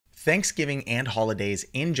Thanksgiving and holidays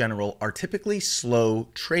in general are typically slow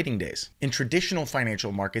trading days. In traditional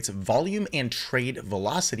financial markets, volume and trade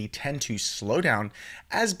velocity tend to slow down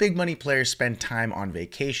as big money players spend time on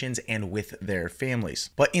vacations and with their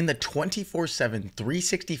families. But in the 24/7,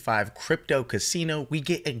 365 crypto casino, we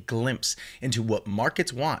get a glimpse into what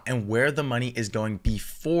markets want and where the money is going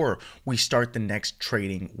before we start the next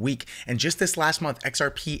trading week. And just this last month,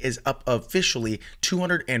 XRP is up officially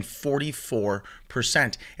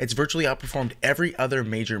 244%. It's virtually outperformed every other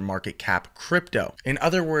major market cap crypto. In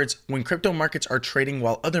other words, when crypto markets are trading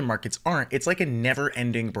while other markets aren't, it's like a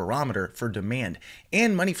never-ending barometer for demand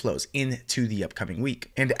and money flows into the upcoming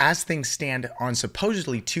week. And as things stand on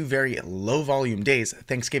supposedly two very low volume days,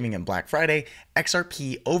 Thanksgiving and Black Friday,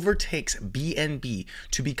 XRP overtakes BNB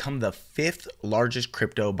to become the fifth largest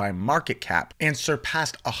crypto by market cap and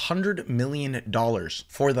surpassed $100 million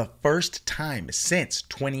for the first time since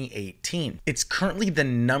 2018. It's currently the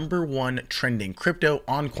number one trending crypto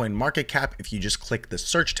on CoinMarketCap. If you just click the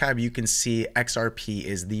search tab, you can see XRP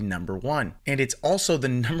is the number one. And it's also the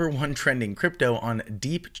number one trending crypto on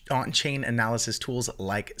deep on-chain analysis tools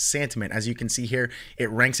like Sentiment. As you can see here, it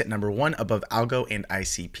ranks at number one above Algo and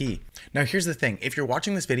ICP. Now here's the thing, if you're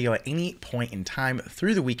watching this video at any point in time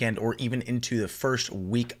through the weekend or even into the first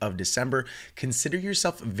week of December, consider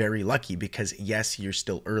yourself very lucky because yes, you're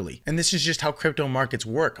still early. And this is just how crypto markets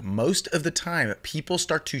work. Most of the time, people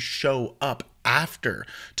start to show up after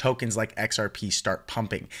tokens like XRP start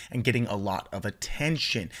pumping and getting a lot of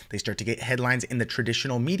attention. They start to get headlines in the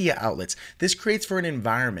traditional media outlets. This creates for an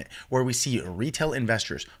environment where we see retail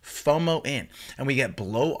investors FOMO in and we get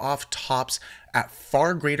blow off tops at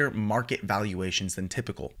far greater market valuations than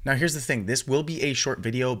typical. Now here's the thing, this will be a short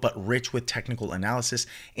video but rich with technical analysis,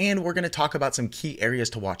 and we're going to talk about some key areas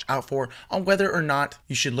to watch out for on whether or not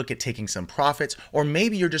you should look at taking some profits, or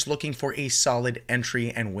maybe you're just looking for a solid entry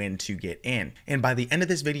and when to get in. And by the end of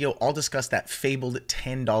this video, I'll discuss that fabled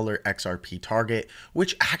 $10 XRP target,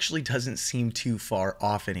 which actually doesn't seem too far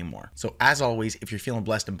off anymore. So as always, if you're feeling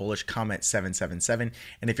blessed and bullish, comment 777,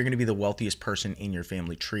 and if you're going to be the wealthiest person in your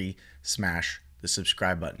family tree, smash the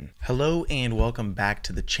subscribe button. Hello and welcome back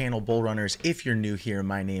to the channel, Bullrunners. If you're new here,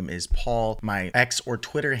 my name is Paul. My X or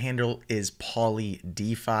Twitter handle is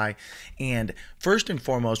PaulyDeFi. And first and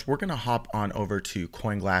foremost, we're gonna hop on over to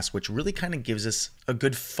CoinGlass, which really kind of gives us a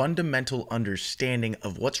good fundamental understanding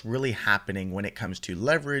of what's really happening when it comes to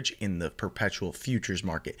leverage in the perpetual futures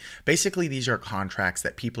market. Basically, these are contracts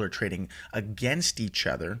that people are trading against each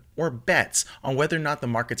other or bets on whether or not the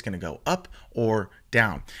market's gonna go up or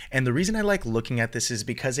down. And the reason I like looking at this is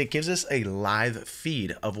because it gives us a live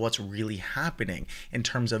feed of what's really happening in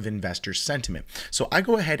terms of investor sentiment. So I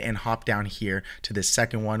go ahead and hop down here to the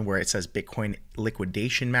second one where it says Bitcoin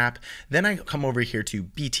liquidation map. Then I come over here to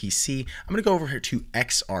BTC. I'm going to go over here to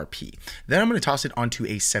XRP. Then I'm going to toss it onto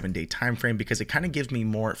a 7-day time frame because it kind of gives me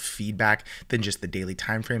more feedback than just the daily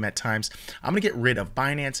time frame at times. I'm going to get rid of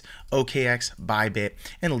Binance, OKX, Bybit,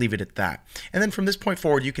 and leave it at that. And then from this point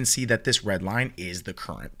forward, you can see that this red line is the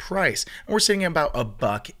current price. And we're sitting at about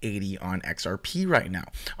 $1.80 on XRP right now.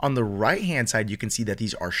 On the right hand side, you can see that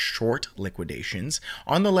these are short liquidations.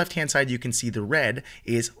 On the left hand side, you can see the red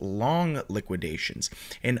is long liquidations.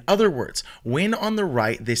 In other words, when on the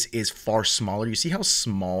right, this is far smaller, you see how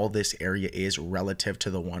small this area is relative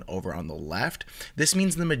to the one over on the left? This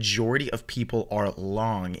means the majority of people are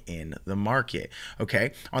long in the market.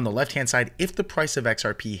 Okay, on the left hand side, if the price of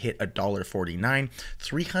XRP hit $1.49,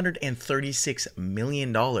 $336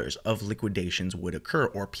 million of liquidations would occur,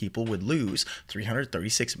 or people would lose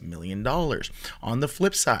 $336 million. On the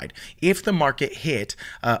flip side, if the market hit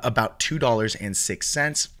about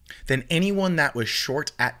 $2.06, then anyone that was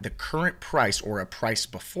short at the current price or a price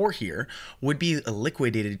before here would be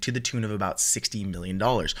liquidated to the tune of about $60 million.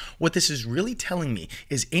 What this is really telling me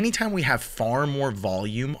is anytime we have far more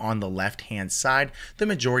volume on the left-hand side, the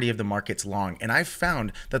majority of the market's long. And I've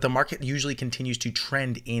found that the market usually continues to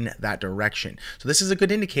trend in that direction. So this is a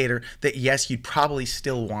good indicator that yes, you'd probably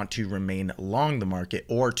still want to remain long the market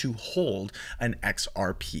or to hold an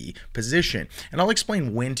XRP position. And I'll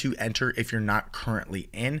explain when to enter if you're not currently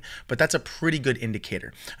in, but that's a pretty good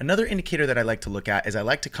indicator. Another indicator that I like to look at is I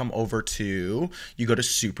like to come over to, you go to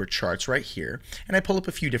super charts right here, and I pull up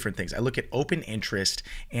a few different things. I look at open interest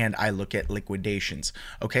and I look at liquidations.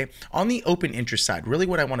 Okay, on the open interest side, really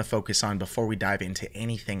what I want to focus on before we dive into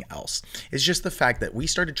anything else is just the fact that we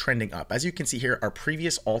started trending up. As you can see here, our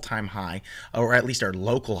previous all-time high, or at least our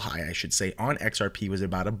local high, I should say, on XRP was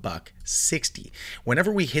about $1.60.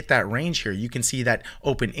 Whenever we hit that range here, you can see that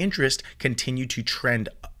open interest continued to trend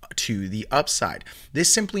to the upside.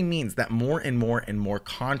 This simply means that more and more and more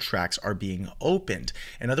contracts are being opened.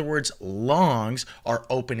 In other words, longs are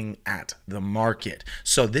opening at the market.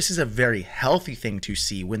 So this is a very healthy thing to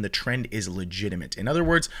see when the trend is legitimate. In other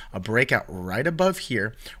words, a breakout right above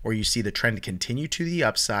here where you see the trend continue to the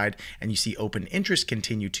upside and you see open interest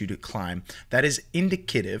continue to decline. That is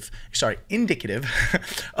indicative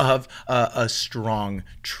of a strong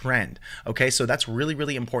trend. Okay, so that's really,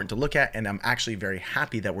 really important to look at, and I'm actually very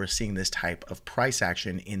happy that we're seeing this type of price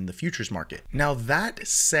action in the futures market. Now that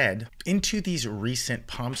said, into these recent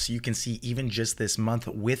pumps, you can see even just this month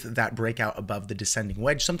with that breakout above the descending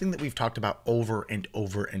wedge, something that we've talked about over and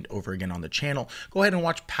over and over again on the channel. Go ahead and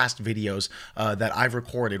watch past videos that I've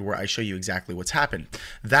recorded where I show you exactly what's happened.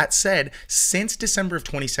 That said, since December of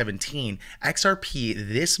 2017, XRP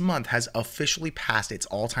this month has officially passed its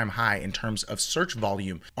all-time high in terms of search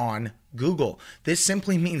volume on Google. This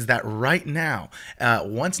simply means that right now,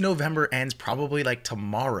 once November ends, probably like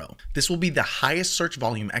tomorrow, this will be the highest search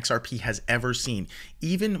volume XRP has ever seen,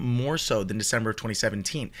 even more so than December of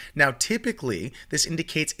 2017. Now, typically, this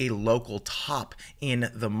indicates a local top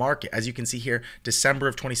in the market. As you can see here, December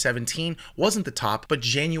of 2017 wasn't the top, but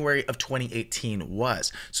January of 2018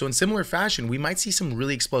 was. So in similar fashion, we might see some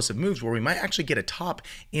really explosive moves where we might actually get a top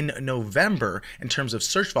in November in terms of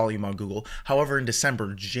search volume on Google. However, in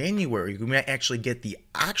December, January, we might actually get the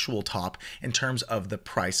actual top in terms of the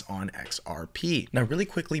price on XRP. Now, really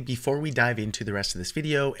quickly, before we dive into the rest of this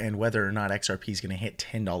video and whether or not XRP is going to hit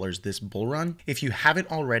 $10 this bull run, if you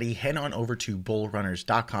haven't already, head on over to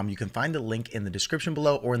bullrunners.com. You can find the link in the description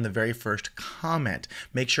below or in the very first comment.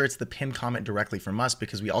 Make sure it's the pinned comment directly from us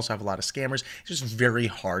because we also have a lot of scammers. It's just very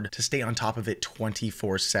hard to stay on top of it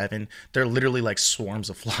 24/7. They're literally like swarms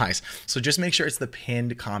of flies. So just make sure it's the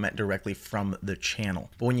pinned comment directly from the channel.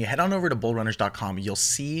 But when you head on over to bullrunners.com, you'll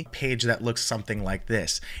see a page that looks something like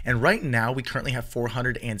this. And right now we currently have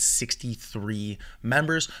 463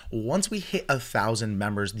 members. Once we hit 1,000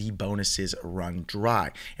 members, the bonuses run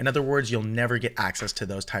dry. In other words, you'll never get access to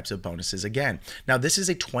those types of bonuses again. Now, this is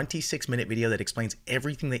a 26-minute video that explains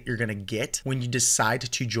everything that you're going to get when you decide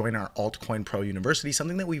to join our Altcoin Pro University,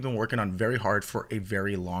 something that we've been working on very hard for a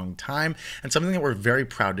very long time and something that we're very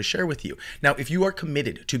proud to share with you. Now, if you are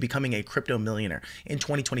committed to becoming a crypto millionaire in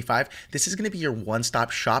 2025, this is going to be your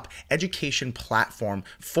one-stop shop education platform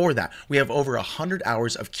for that. We have over 100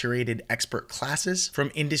 hours of curated expert classes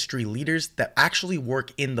from industry leaders that actually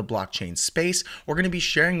work in the blockchain space. We're going to be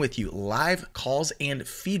sharing with you live calls and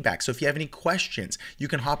feedback. So if you have any questions, you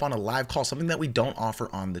can hop on a live call, something that we don't offer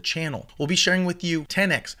on the channel. We'll be sharing with you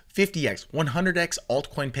 10x, 50x, 100x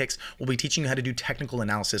altcoin picks. We'll be teaching you how to do technical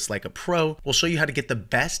analysis like a pro. We'll show you how to get the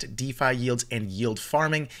best DeFi yields and yield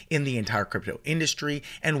farming in the entire crypto industry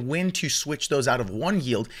and when to switch those out of one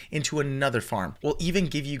yield into another farm. We'll even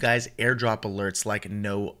give you guys airdrop alerts like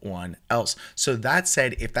no one else. So that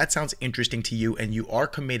said, if that sounds interesting to you and you are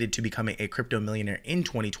committed to becoming a crypto millionaire in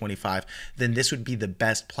 2025, then this would be the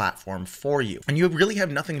best platform for you. And you really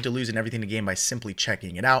have nothing to lose and everything to gain by simply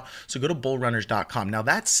checking it out. So go to bullrunners.com. Now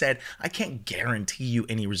that's said, I can't guarantee you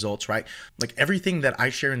any results, right? Like everything that I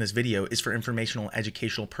share in this video is for informational,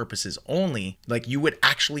 educational purposes only. Like you would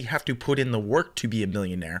actually have to put in the work to be a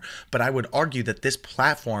millionaire, but I would argue that this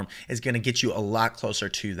platform is going to get you a lot closer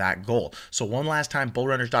to that goal. So one last time,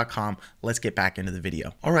 bullrunners.com, let's get back into the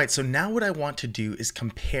video. All right, so now what I want to do is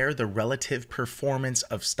compare the relative performance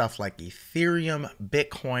of stuff like Ethereum,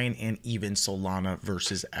 Bitcoin, and even Solana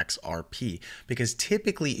versus XRP, because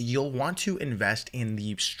typically you'll want to invest in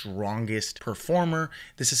the strongest performer.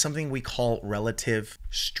 This is something we call relative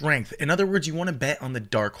strength. In other words, you want to bet on the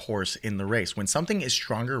dark horse in the race. When something is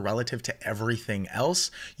stronger relative to everything else,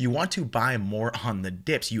 you want to buy more on the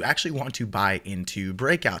dips. You actually want to buy into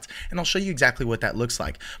breakouts. And I'll show you exactly what that looks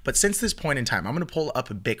like. But since this point in time, I'm going to pull up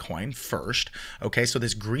Bitcoin first. Okay, so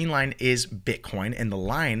this green line is Bitcoin, and the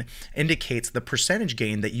line indicates the percentage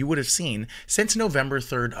gain that you would have seen since November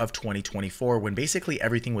 3rd of 2024, when basically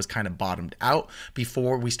everything was kind of bottomed out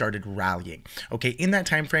before we started rallying. Okay, in that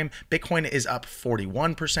time frame, Bitcoin is up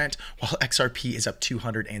 41%, while XRP is up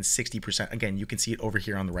 260%. Again, you can see it over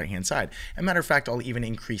here on the right-hand side. As a matter of fact, I'll even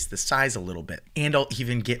increase the size a little bit, and I'll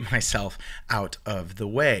even get myself out of the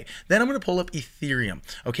way. Then I'm going to pull up Ethereum.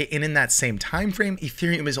 Okay, and in that same time frame,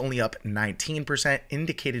 Ethereum is only up 19%,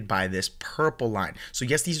 indicated by this purple line. So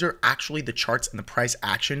yes, these are actually the charts and the price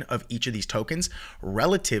action of each of these tokens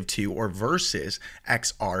relative to or versus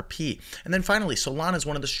XRP. And then finally, Solana is one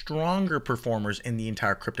one of the stronger performers in the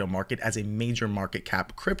entire crypto market as a major market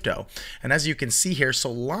cap crypto. And as you can see here,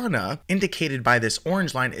 Solana, indicated by this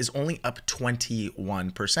orange line, is only up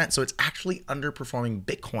 21%. So it's actually underperforming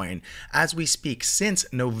Bitcoin as we speak since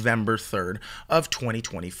November 3rd of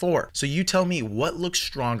 2024. So you tell me, what looks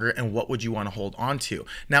stronger and what would you want to hold on to?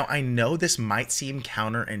 Now, I know this might seem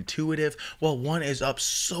counterintuitive. Well, one is up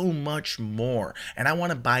so much more and I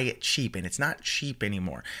want to buy it cheap, and it's not cheap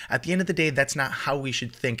anymore. At the end of the day, that's not how we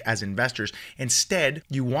should think as investors. Instead,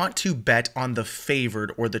 you want to bet on the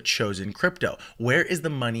favored or the chosen crypto. Where is the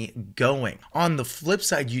money going? On the flip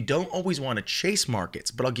side, you don't always want to chase markets,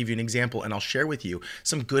 but I'll give you an example and I'll share with you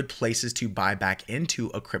some good places to buy back into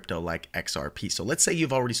a crypto like XRP. So let's say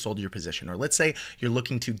you've already sold your position, or let's say you're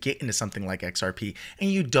looking to get into something like XRP and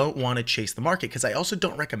you don't want to chase the market, because I also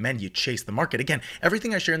don't recommend you chase the market. Again,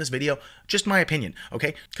 everything I share in this video, just my opinion,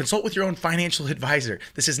 okay? Consult with your own financial advisor.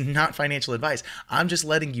 This is not financial advice. I'm just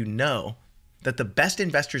letting you know that the best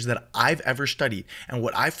investors that I've ever studied and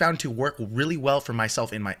what I've found to work really well for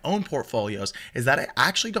myself in my own portfolios is that I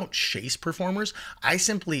actually don't chase performers. I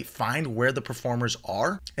simply find where the performers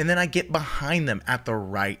are and then I get behind them at the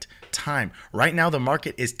right time. Right now, the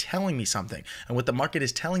market is telling me something. And what the market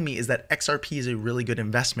is telling me is that XRP is a really good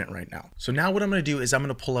investment right now. So now what I'm going to do is I'm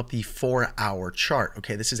going to pull up the 4-hour chart.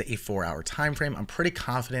 Okay, this is a 4-hour time frame. I'm pretty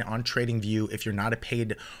confident on TradingView. If you're not a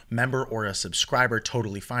paid member or a subscriber,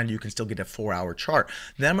 totally fine. You can still get a 4-hour chart.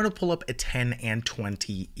 Then I'm going to pull up a 10 and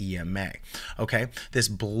 20 EMA. Okay, this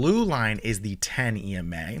blue line is the 10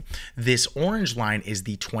 EMA. This orange line is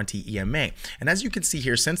the 20 EMA. And as you can see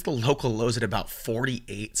here, since the local lows at about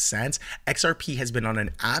 48 cents, XRP has been on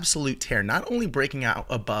an absolute tear, not only breaking out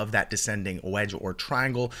above that descending wedge or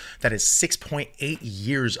triangle that is 6.8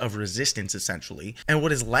 years of resistance essentially, and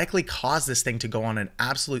what has likely caused this thing to go on an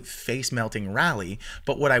absolute face melting rally.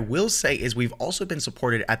 But what I will say is we've also been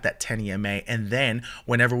supported at that 10 EMA, and then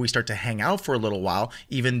whenever we start to hang out for a little while,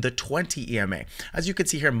 even the 20 EMA. As you can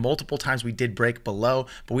see here, multiple times we did break below,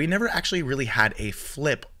 but we never actually really had a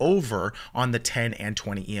flip over on the 10 and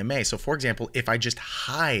 20 EMA. So for example, if I just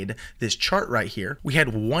hide this chart right here, we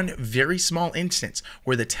had one very small instance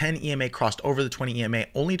where the 10 EMA crossed over the 20 EMA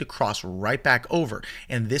only to cross right back over,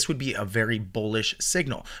 and this would be a very bullish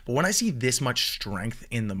signal. But when I see this much strength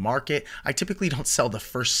in the market, I typically don't sell the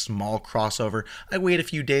first small crossover. I wait a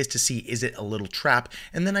few days to see, is it a little trap,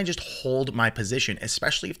 and then I just hold my position,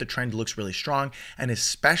 especially if the trend looks really strong and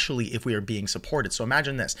especially if we are being supported. So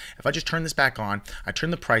imagine this, if I just turn this back on, I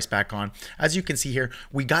turn the price back on, as you can see here,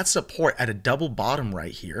 we got support at a double bottom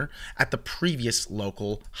right here at the previous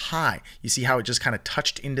local high. You see how it just kind of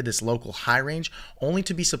touched into this local high range only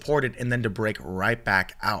to be supported and then to break right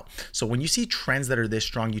back out. So when you see trends that are this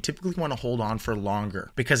strong, you typically want to hold on for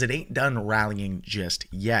longer because it ain't done rallying just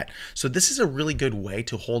yet. So this is a really good way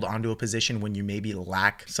to hold onto a position when you maybe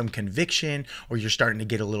lack some conviction or you're starting to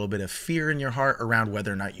get a little bit of fear in your heart around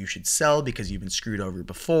whether or not you should sell because you've been screwed over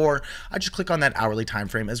before. I just click on that hourly time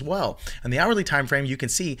frame as well. And the hourly time frame, you can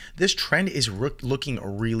see this trend is looking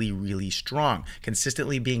really strong,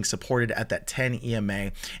 consistently being supported at that 10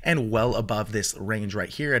 EMA and well above this range right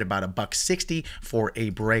here at about $1.60 for a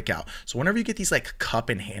breakout. So whenever you get these like cup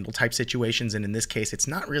and handle type situations, and in this case it's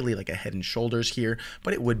not really like a head and shoulders here,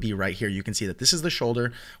 but it would be right here, you can see that this is the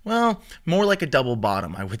shoulder. Well, more like a double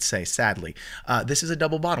bottom, I would say, sadly. This is a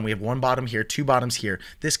double bottom. We have one bottom here, two bottoms here.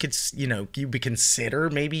 This could, you know, you would consider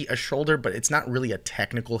maybe a shoulder, but it's not really a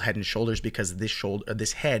technical head and shoulders because this shoulder,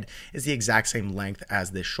 this head is the exact same length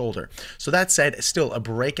as this shoulder. So that said, still a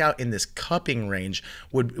breakout in this cupping range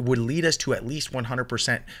would lead us to at least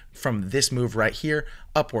 100% from this move right here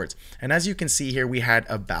upwards. And as you can see here, we had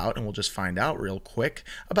about, and we'll just find out real quick,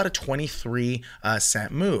 about a 23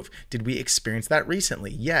 cent move. Did we experience that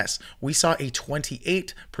recently? Yes, we saw a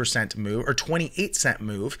 28% move or 28 cent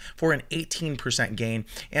move for an 18% gain.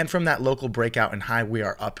 And from that local breakout and high, we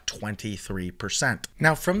are up 23%.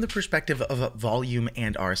 Now, from the perspective of volume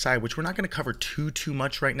and RSI, which we're not going to cover too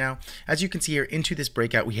much right now, as you can see here, into this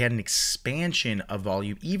breakout, we had an expansion of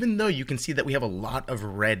volume, even though you can see that we have a lot of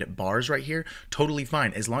red bars right here. Totally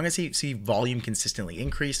fine, as long as you see volume consistently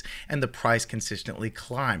increase and the price consistently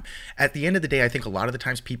climb. At the end of the day, I think a lot of the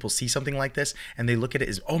times people see something like this and they look at it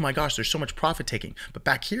as, oh my gosh, gosh, there's so much profit taking. But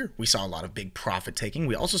back here, we saw a lot of big profit taking.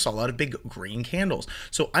 We also saw a lot of big green candles.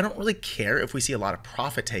 So I don't really care if we see a lot of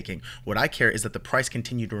profit taking. What I care is that the price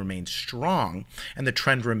continue to remain strong and the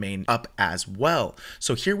trend remain up as well.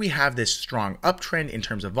 So here we have this strong uptrend in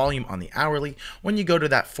terms of volume on the hourly. When you go to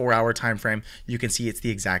that 4-hour time frame, you can see it's the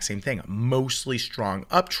exact same thing. Mostly strong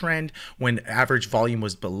uptrend when average volume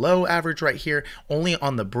was below average right here. Only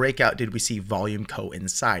on the breakout did we see volume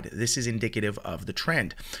coincide. This is indicative of the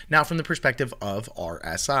trend. Now, from the perspective of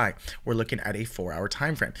RSI, we're looking at a 4-hour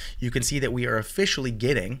time frame. You can see that we are officially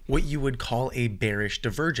getting what you would call a bearish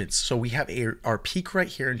divergence. So we have our peak right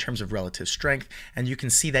here in terms of relative strength, and you can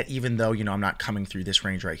see that even though, I'm not coming through this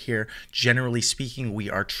range right here, generally speaking, we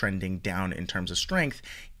are trending down in terms of strength,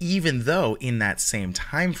 even though in that same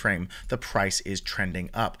time frame the price is trending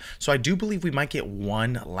up. So I do believe we might get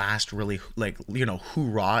one last really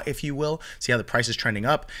hoorah, if you will. See how the price is trending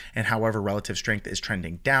up and however relative strength is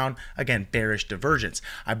trending down. Again, bearish divergence.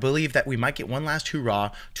 I believe that we might get one last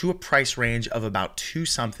hoorah to a price range of about 2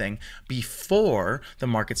 something before the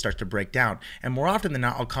market starts to break down. And more often than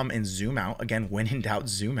not, I'll come and zoom out. Again, when in doubt,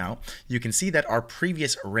 zoom out. You can see that our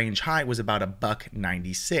previous range high was about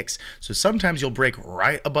 $1.96. So sometimes you'll break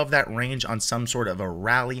right above that range on some sort of a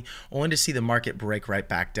rally, only to see the market break right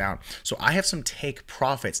back down. So I have some take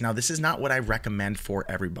profits. Now, this is not what I recommend for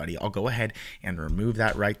everybody. I'll go ahead and remove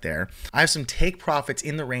that right there. I have some take profits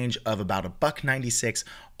in the range of about $1.96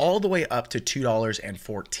 all the way up to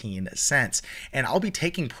 $2.14. And I'll be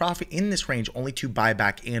taking profit in this range only to buy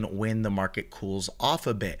back in when the market cools off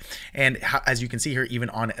a bit. And as you can see here, even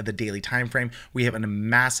on the daily time frame, we have a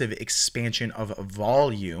massive expansion of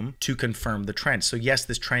volume to confirm the trend. So yes,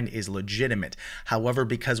 this trend is legitimate. However,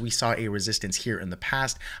 because we saw a resistance here in the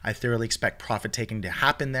past, I thoroughly expect profit taking to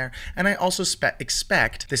happen there. And I also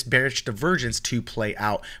expect this bearish divergence to play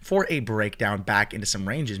out for a breakdown back into some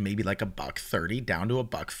ranges, maybe like $1.30 down to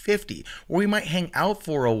 $1.50, or we might hang out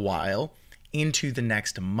for a while into the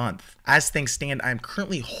next month. As things stand, I'm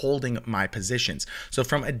currently holding my positions. So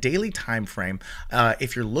from a daily time frame,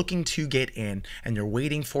 if you're looking to get in and you're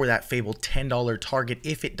waiting for that fabled $10 target,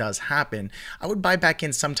 if it does happen, I would buy back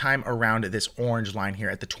in sometime around this orange line here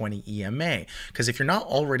at the 20 EMA. Because if you're not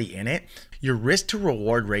already in it, your risk to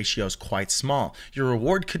reward ratio is quite small. Your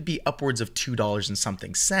reward could be upwards of $2 and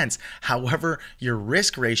something cents. However, your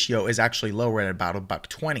risk ratio is actually lower at about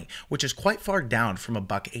 $1.20, which is quite far down from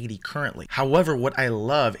 $1.80 currently. However, what I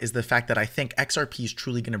love is the fact that I think XRP is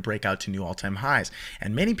truly going to break out to new all-time highs.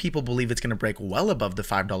 And many people believe it's going to break well above the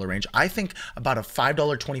 $5 range. I think about a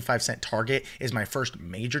 $5.25 target is my first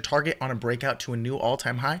major target on a breakout to a new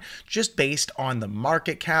all-time high, just based on the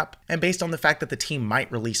market cap and based on the fact that the team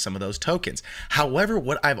might release some of those tokens. However,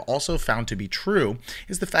 what I've also found to be true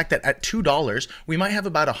is the fact that at $2, we might have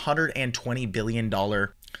about $120 billion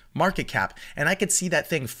market cap, and I could see that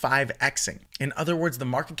thing 5xing. In other words, the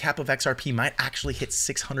market cap of XRP might actually hit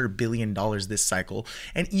 $600 billion this cycle.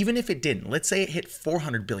 And even if it didn't, let's say it hit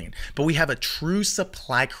 $400 billion, but we have a true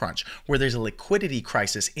supply crunch where there's a liquidity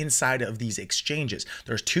crisis inside of these exchanges.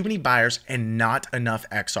 There's too many buyers and not enough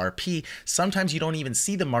XRP. Sometimes you don't even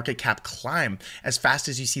see the market cap climb as fast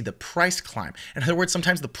as you see the price climb. In other words,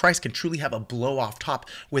 sometimes the price can truly have a blow off top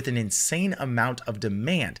with an insane amount of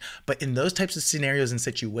demand. But in those types of scenarios and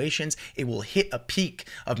situations, it will hit a peak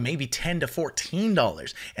of maybe $10 to $14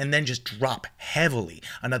 and then just drop heavily,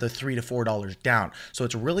 another $3 to $4 down. So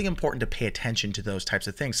it's really important to pay attention to those types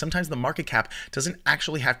of things. Sometimes the market cap doesn't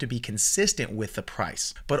actually have to be consistent with the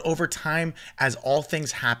price, but over time, as all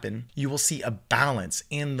things happen, you will see a balance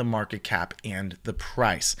in the market cap and the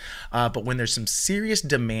price. But when there's some serious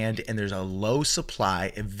demand and there's a low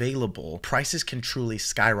supply available, prices can truly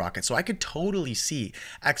skyrocket. So I could totally see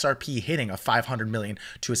XRP hitting a $500 million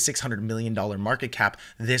to a $600 million market cap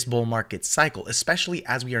this bull market cycle, especially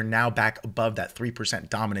as we are now back above that 3%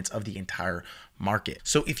 dominance of the entire market.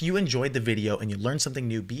 So if you enjoyed the video and you learned something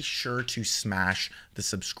new, be sure to smash the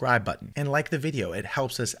subscribe button and like the video. It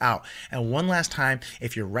helps us out. And one last time,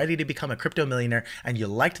 if you're ready to become a crypto millionaire and you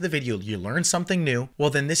liked the video, you learned something new, well,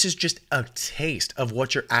 then this is just a taste of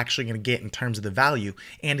what you're actually going to get in terms of the value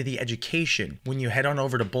and the education. When you head on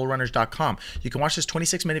over to bullrunners.com, you can watch this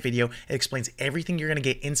 26-minute video. It explains everything you're going to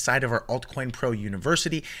get inside of our Altcoin Pro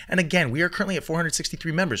University. And again, we are currently at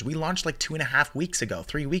 463 members. We launched like 2.5 weeks ago,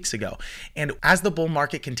 3 weeks ago. And as the bull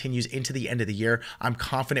market continues into the end of the year, I'm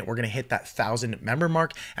confident we're going to hit that 1,000 member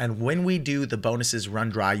mark. And when we do, the bonuses run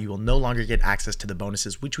dry. You will no longer get access to the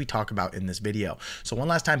bonuses, which we talk about in this video. So one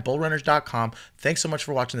last time, bullrunners.com. Thanks so much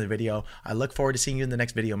for watching the video. I look forward to seeing you in the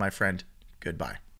next video, my friend. Goodbye.